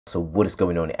So what is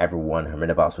going on, everyone? Herman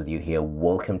Abbas with you here.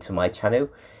 Welcome to my channel.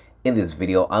 In this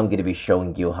video I'm going to be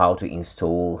showing you how to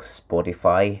install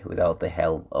Spotify without the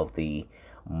help of the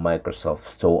Microsoft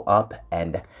Store app.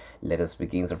 And let us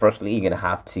begin. So firstly, you're going to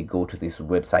have to go to this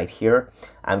website here.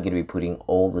 I'm going to be putting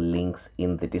all the links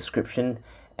in the description,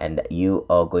 and you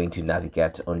are going to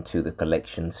navigate onto the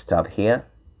collections tab here.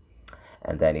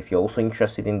 And then if you're also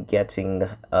interested in getting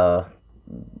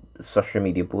social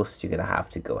media boost, you're gonna have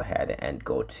to go ahead and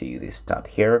go to this tab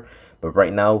here. But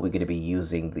right now we're going to be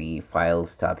using the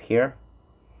files tab here,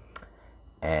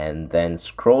 and then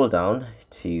scroll down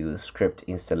to script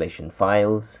installation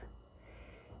files,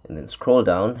 and then scroll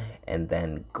down and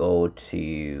then go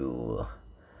to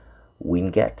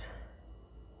Winget.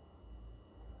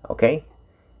 Okay,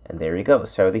 and there you go.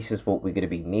 So this is what we're going to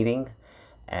be needing,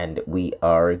 and we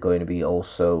are going to be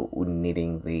also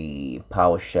needing the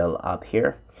PowerShell app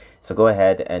here. So go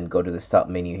ahead and go to the start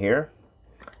menu here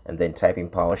and then type in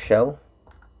PowerShell.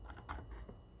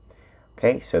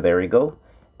 Okay, so there we go.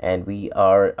 And we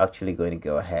are actually going to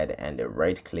go ahead and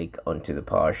right click onto the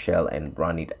PowerShell and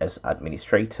run it as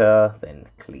administrator, then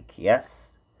click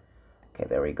yes. Okay,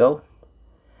 there we go.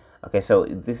 Okay, so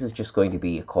this is just going to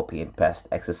be a copy and paste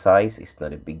exercise. It's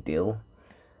not a big deal.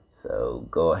 So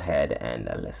go ahead and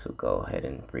let's go ahead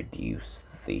and reduce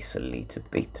this a little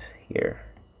bit here.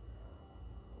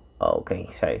 Okay,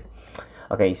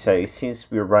 so since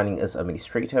we're running as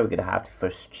administrator, we're gonna have to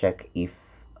first check if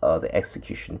the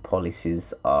execution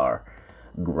policies are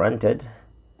granted.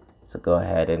 So go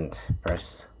ahead and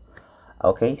press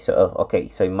okay. So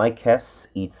in my case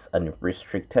it's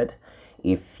unrestricted.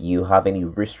 If you have any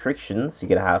restrictions, you're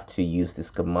gonna have to use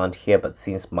this command here, but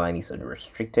since mine is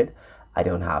unrestricted, I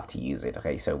don't have to use it.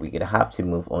 Okay, so we're gonna have to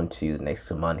move on to the next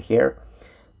command here.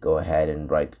 Go ahead and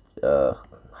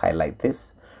highlight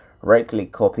this, right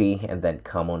click copy, and then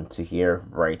come on to here,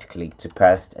 right click to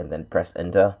paste, and then press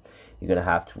enter. You're gonna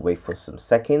have to wait for some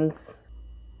seconds.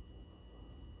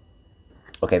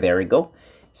 Okay, there we go.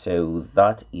 So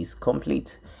that is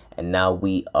complete, and now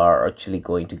we are actually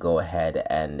going to go ahead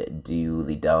and do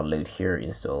the download here,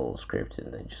 install script,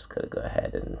 and then just gotta go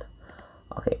ahead and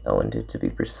okay, I want it to be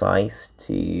precise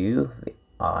to the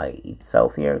I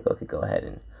itself here. Okay, go ahead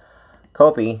and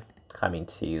copy, come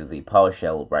into the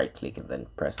PowerShell, right click, and then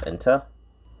press enter.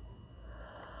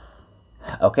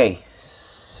 Okay,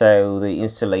 so the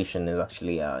installation is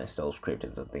actually install script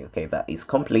and something. Okay, that is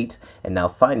complete. And now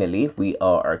finally we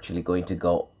are actually going to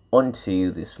go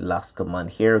onto this last command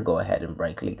here. Go ahead and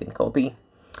right click and copy,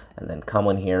 and then come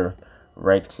on here,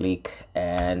 right click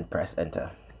and press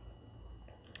enter.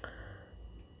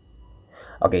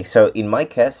 Okay, so in my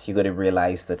case, you're going to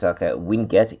realize that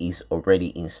Winget is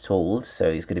already installed, so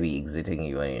it's going to be exiting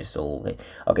you and install.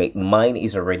 Okay, mine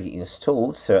is already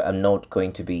installed, so I'm not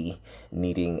going to be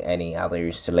needing any other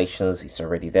installations. It's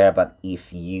already there. But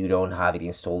if you don't have it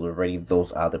installed already,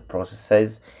 those are the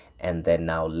processes. And then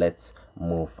now let's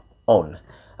move on.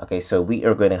 Okay, so we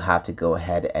are going to have to go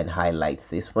ahead and highlight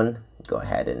this one. Go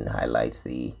ahead and highlight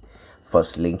the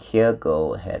first link here.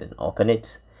 Go ahead and open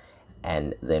it.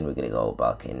 And then we're going to go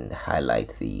back and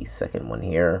highlight the second one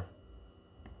here,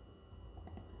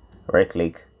 right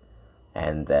click,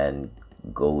 and then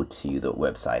go to the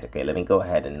website. Okay, let me go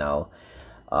ahead and now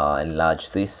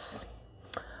enlarge this.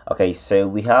 Okay, so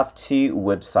we have two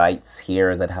websites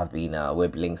here that have been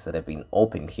web links that have been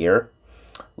opened here,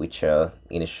 which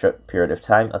in a short period of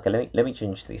time. Okay, let me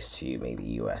change this to maybe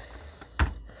US.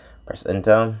 Press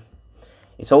enter.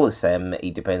 It's all the same.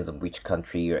 It depends on which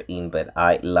country you're in, but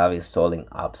I love installing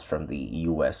apps from the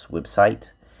US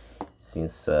website,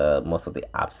 since most of the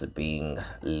apps are being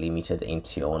limited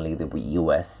into only the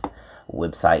US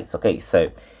websites. Okay,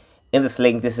 so in this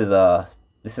link, this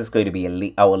is going to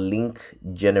be our link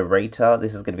generator.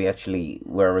 This is going to be actually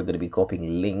where we're going to be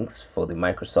copying links for the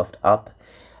Microsoft app,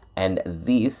 and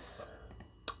this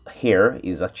here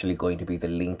is actually going to be the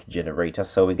link generator.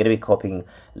 So we're going to be copying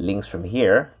links from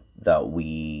here that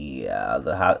we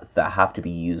that have to be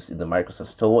used in the Microsoft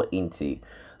Store into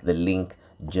the link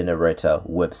generator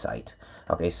website.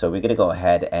 Okay, so we're gonna go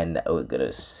ahead and we're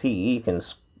gonna see, you can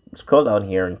scroll down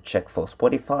here and check for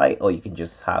Spotify, or you can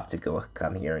just have to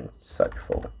come here and search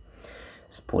for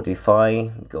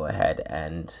Spotify. Go ahead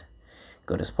and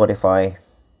go to Spotify.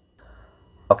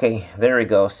 Okay, there we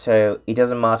go. So it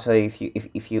doesn't matter if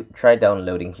you try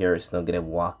downloading here, it's not gonna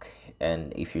work.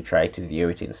 And if you try to view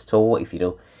it in store, if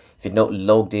you're not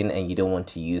logged in and you don't want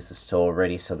to use the store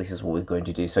already, so this is what we're going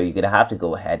to do. So you're gonna have to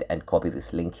go ahead and copy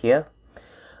this link here.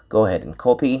 Go ahead and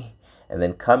copy, and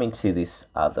then come into this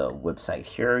other website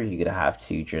here. You're gonna have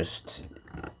to just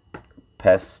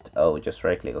paste, just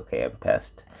right click, okay, and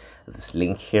paste this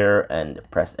link here and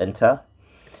press enter.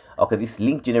 Okay, this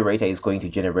link generator is going to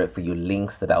generate for you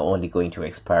links that are only going to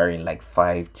expire in like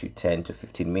 5 to 10 to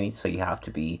 15 minutes. So you have to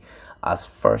be as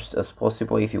fast as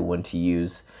possible if you want to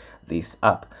use this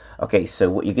app. Okay,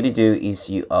 so what you're going to do is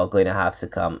you are going to have to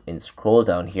come and scroll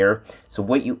down here. So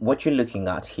what you're looking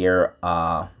at here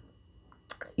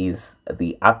is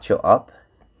the actual app,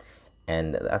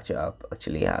 and the actual app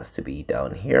actually has to be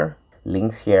down here.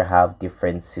 Links here have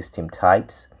different system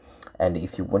types. And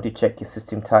if you want to check your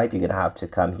system type, you're gonna have to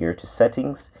come here to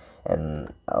settings,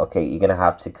 and okay, you're gonna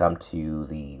have to come to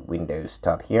the Windows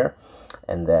tab here,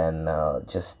 and then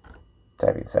just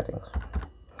type in settings.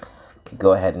 Okay,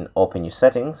 go ahead and open your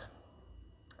settings,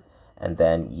 and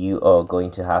then you are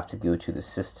going to have to go to the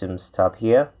systems tab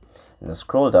here, and then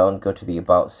scroll down, go to the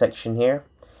about section here,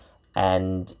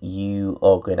 and you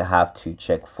are going to have to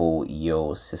check for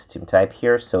your system type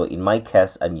here. So in my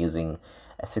case, I'm using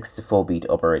a 64-bit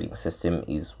operating system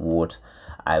is what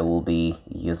I will be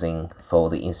using for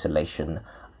the installation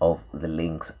of the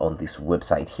links on this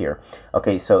website here.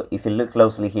 Okay, so if you look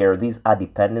closely here, these are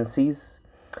dependencies,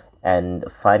 and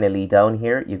finally down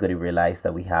here you're going to realize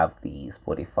that we have the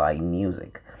Spotify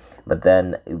music, but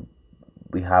then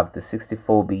we have the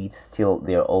 64-bit. Still,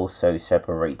 they're also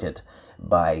separated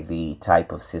by the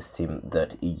type of system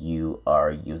that you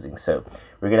are using. So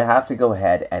we're gonna have to go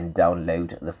ahead and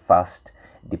download the first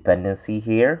dependency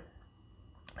here.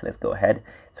 Let's go ahead.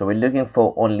 So we're looking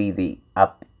for only the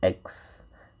appx,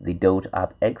 the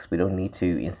 .appx. We don't need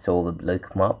to install the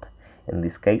block map in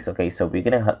this case. Okay, so we're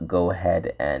gonna go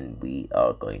ahead and we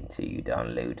are going to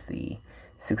download the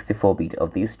 64-bit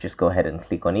of this. Just go ahead and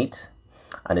click on it,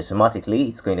 and automatically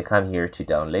it's going to come here to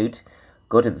download.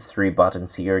 Go to the three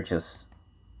buttons here, just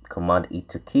command it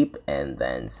to keep, and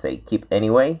then say keep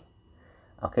anyway.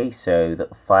 Okay, so the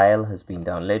file has been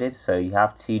downloaded, so you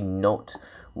have to note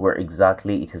where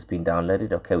exactly it has been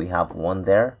downloaded. Okay, we have one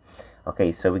there.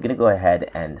 Okay, so we're gonna go ahead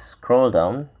and scroll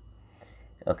down.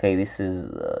 Okay, this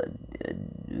is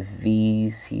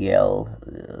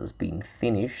VCL has been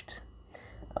finished.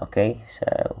 Okay,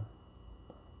 so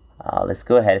let's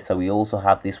go ahead. So we also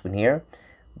have this one here,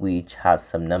 which has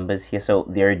some numbers here. So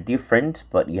they're different,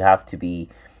 but you have to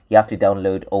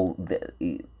download all the,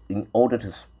 in order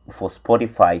for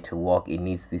Spotify to work, it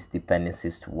needs these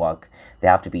dependencies to work. They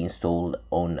have to be installed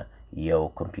on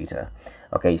your computer.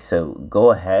 Okay, so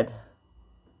go ahead.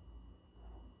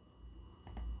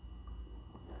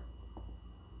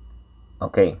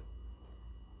 Okay,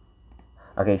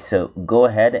 so go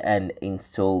ahead and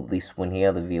install this one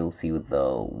here, the VLC with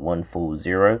the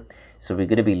 140. So we're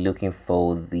going to be looking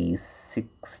for the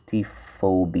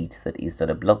 64-bit that is not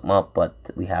a block map, but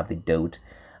we have the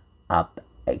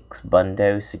 .appx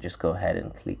bundle. So just go ahead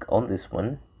and click on this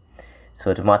one.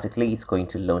 So automatically it's going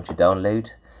to launch a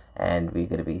download, and we're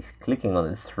going to be clicking on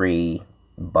the three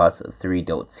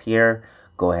dots here.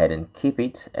 Go ahead and keep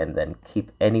it, and then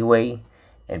keep anyway,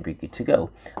 and we're good to go.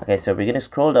 Okay, so we're going to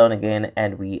scroll down again,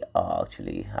 and we are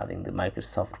actually having the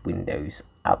Microsoft Windows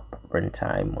app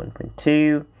runtime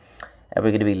 1.2, and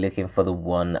we're going to be looking for the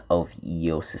one of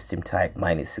your system type.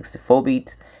 Mine is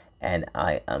 64-bit, and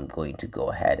I am going to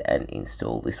go ahead and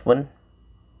install this one.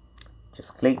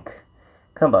 Just click,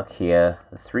 come back here,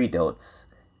 the three dots,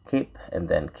 keep, and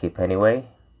then keep anyway.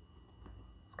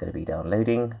 It's going to be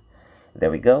downloading. There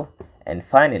we go. And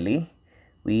finally,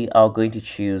 we are going to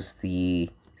choose the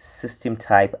system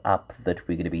type app that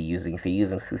we're going to be using. If you're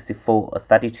using 64 or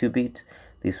 32-bit,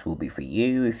 this will be for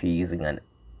you. If you're using an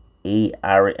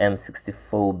ARM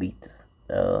 64-bit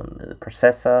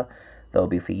processor, that will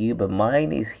be for you. But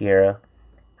mine is here,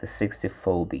 the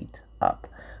 64-bit app.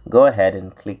 Go ahead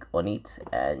and click on it,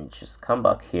 and just come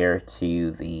back here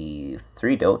to the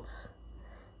three dots,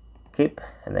 keep,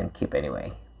 and then keep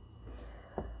anyway.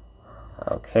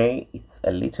 Okay, it's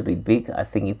a little bit big. I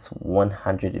think it's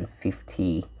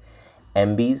 150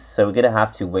 MBs, so we're gonna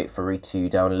have to wait for it to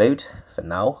download for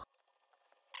now.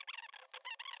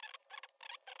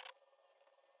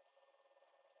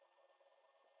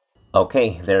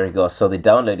 Okay, there we go. So the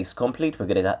download is complete. We're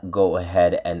gonna go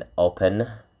ahead and open,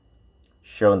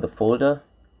 show in the folder.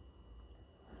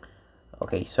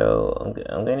 Okay, so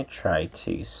I'm gonna try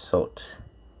to sort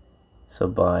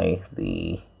by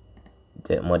the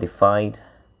modified.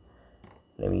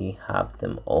 Let me have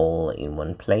them all in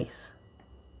one place.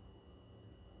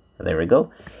 There we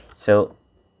go. So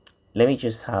let me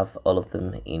just have all of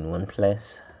them in one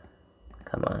place.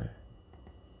 Come on.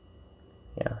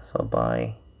 Yeah, so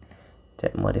by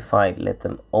modified, let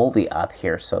them all be up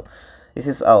here. So this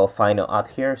is our final app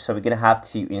here. So we're gonna have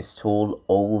to install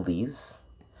all these.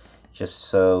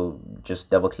 Just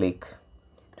double click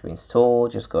to install,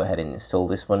 just go ahead and install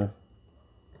this one.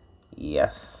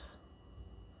 Yes.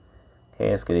 Okay,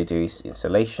 it's going to do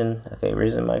installation. Okay, where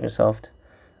is it, Microsoft?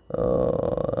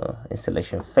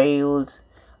 Installation failed.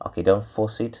 Okay, don't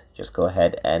force it, just go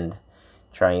ahead and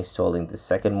try installing the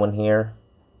second one here.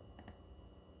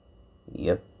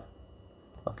 Yep.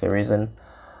 Okay, reason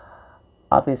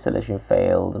app installation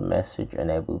failed, message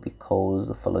enabled because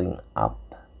the following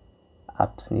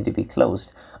apps need to be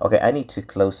closed. Okay, I need to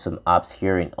close some apps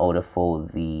here in order for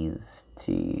these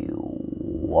to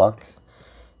work.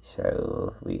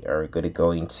 So we are going to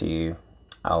go into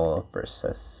our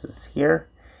processes here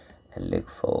and look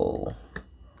for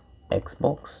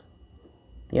Xbox.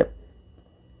 Yep,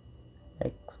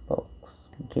 Xbox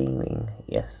gaming.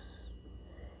 Yes.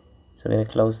 So I'm going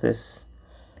to close this,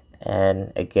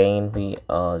 and again we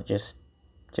are just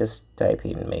type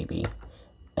in maybe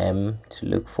M to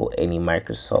look for any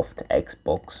Microsoft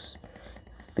Xbox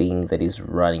thing that is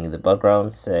running in the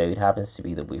background. So it happens to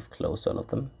be that we've closed all of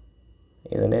them,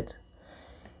 isn't it?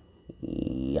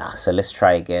 Yeah, so let's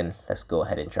try again. Let's go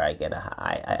ahead and try again.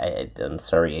 I'm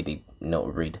sorry, I did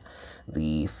not read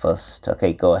the first.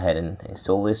 Okay, go ahead and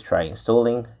install this. Try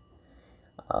installing.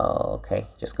 Okay,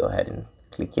 just go ahead and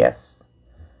click yes.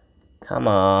 Come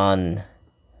on.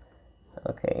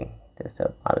 Okay,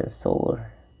 desktop app installer.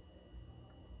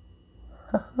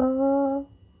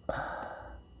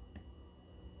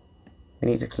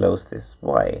 We need to close this.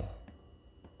 Why?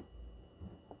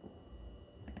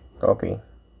 Copy.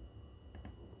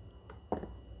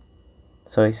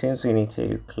 So it seems we need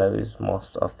to close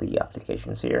most of the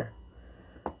applications here.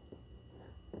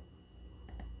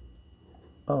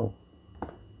 Oh.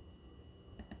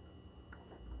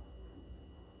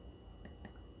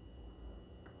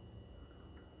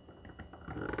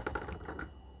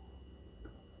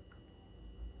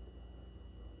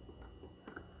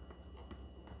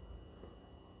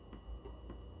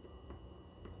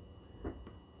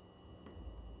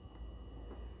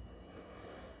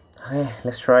 Okay,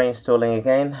 let's try installing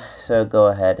again. So go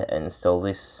ahead and install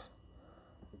this.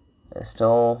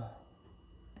 Install.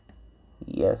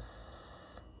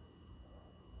 Yes.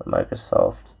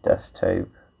 Microsoft desktop.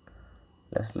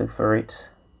 Let's look for it.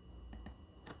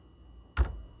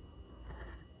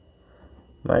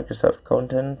 Microsoft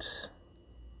content.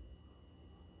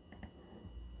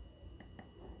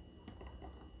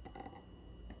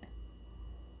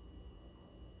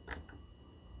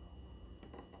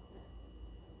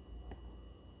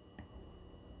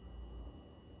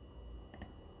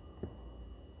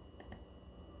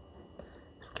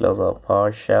 Close our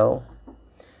PowerShell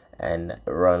and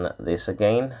run this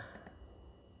again.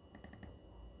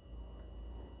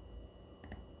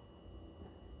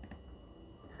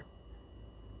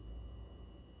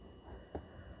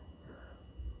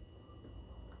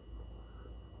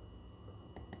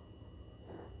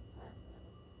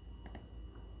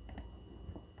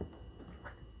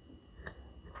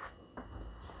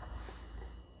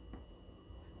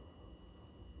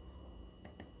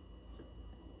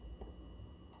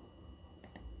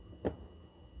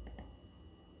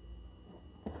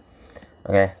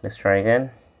 Okay, let's try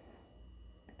again.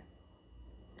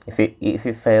 If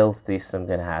it fails this, I'm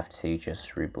gonna have to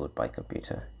just reboot my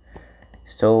computer.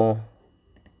 Install.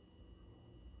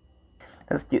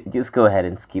 Let's just go ahead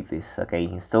and skip this. Okay,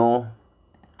 install.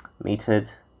 Metered.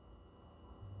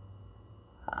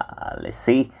 Let's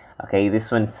see. Okay,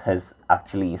 this one has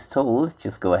actually installed.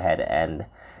 Just go ahead and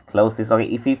close this. Okay,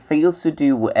 if it fails to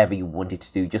do whatever you want it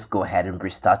to do, just go ahead and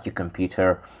restart your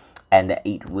computer and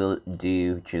it will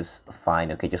do just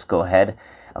fine. Okay, just go ahead.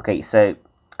 Okay, so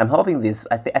I'm hoping this,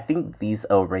 I think these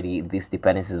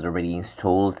dependencies is already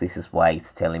installed. This is why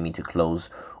it's telling me to close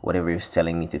whatever it's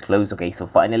telling me to close. Okay, so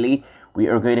finally we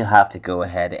are going to have to go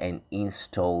ahead and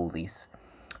install this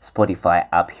Spotify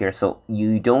app here. So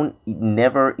you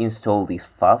never install this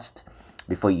fast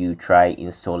before you try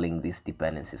installing these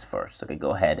dependencies first. Okay, go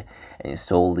ahead and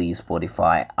install the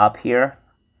Spotify app here.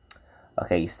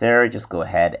 Okay, it's there. Just go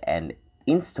ahead and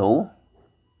install.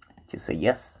 Just say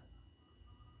yes.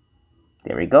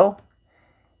 There we go.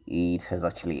 It has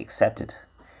actually accepted.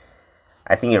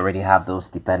 I think I already have those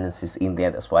dependencies in there.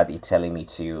 That's why they're telling me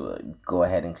to go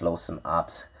ahead and close some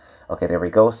apps. Okay, there we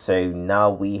go. So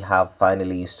now we have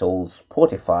finally installed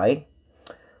Spotify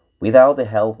without the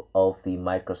help of the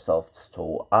Microsoft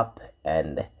Store app.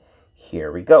 And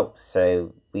here we go.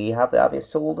 So we have the app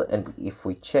installed, and if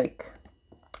we check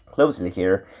closely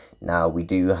here, now we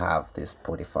do have this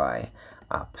Spotify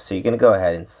app. So you're going to go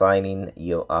ahead and sign in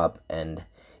your app and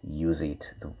use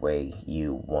it the way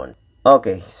you want.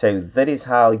 Okay, so that is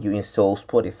how you install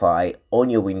Spotify on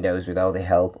your Windows without the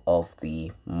help of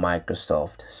the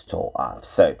Microsoft Store app.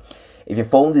 So if you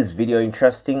found this video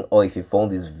interesting or if you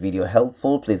found this video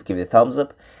helpful, please give it a thumbs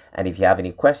up. And if you have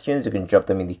any questions, you can drop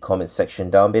them in the comment section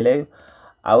down below.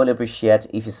 I will appreciate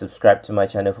if you subscribe to my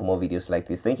channel for more videos like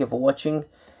this. Thank you for watching,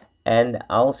 and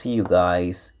I'll see you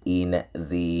guys in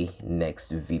the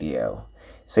next video.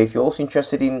 So if you're also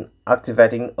interested in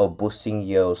activating or boosting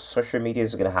your social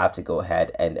medias, you're going to have to go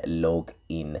ahead and log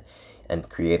in and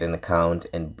create an account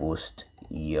and boost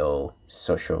your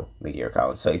social media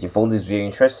account. So if you found this video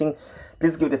interesting,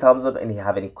 please give it a thumbs up, and if you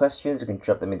have any questions, you can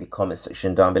drop them in the comment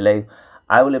section down below.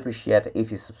 I will appreciate if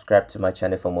you subscribe to my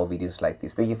channel for more videos like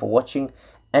this. Thank you for watching,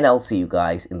 and I'll see you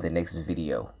guys in the next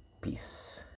video. Peace.